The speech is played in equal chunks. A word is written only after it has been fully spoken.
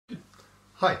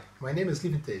Hi, my name is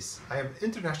Lieven. I am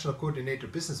International Coordinator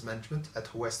Business Management at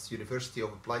HOWEST University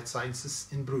of Applied Sciences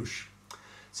in Bruges.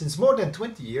 Since more than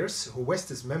 20 years, HOWEST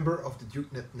is member of the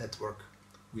DUKENET network.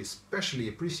 We especially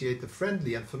appreciate the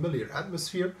friendly and familiar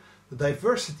atmosphere, the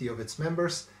diversity of its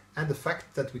members, and the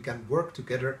fact that we can work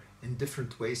together in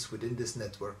different ways within this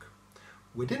network.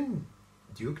 Within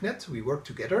DUKENET, we work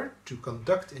together to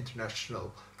conduct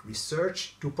international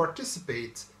research, to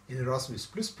participate in Erasmus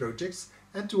Plus projects,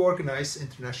 and to organize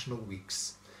international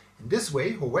weeks. In this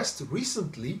way, HOWEST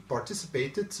recently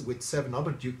participated with 7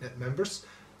 other DUKENET members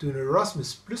to an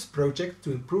Erasmus Plus project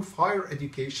to improve higher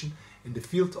education in the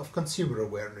field of consumer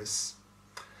awareness.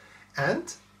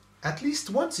 And at least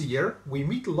once a year, we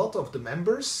meet a lot of the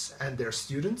members and their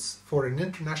students for an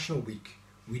international week.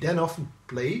 We then often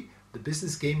play the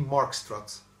business game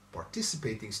Markstraat.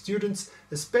 Participating students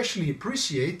especially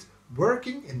appreciate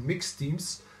working in mixed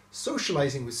teams,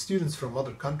 socializing with students from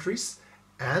other countries,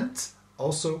 and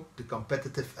also the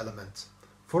competitive element.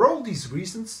 For all these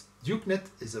reasons, DUKENET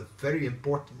is a very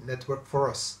important network for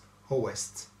us,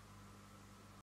 HOWEST.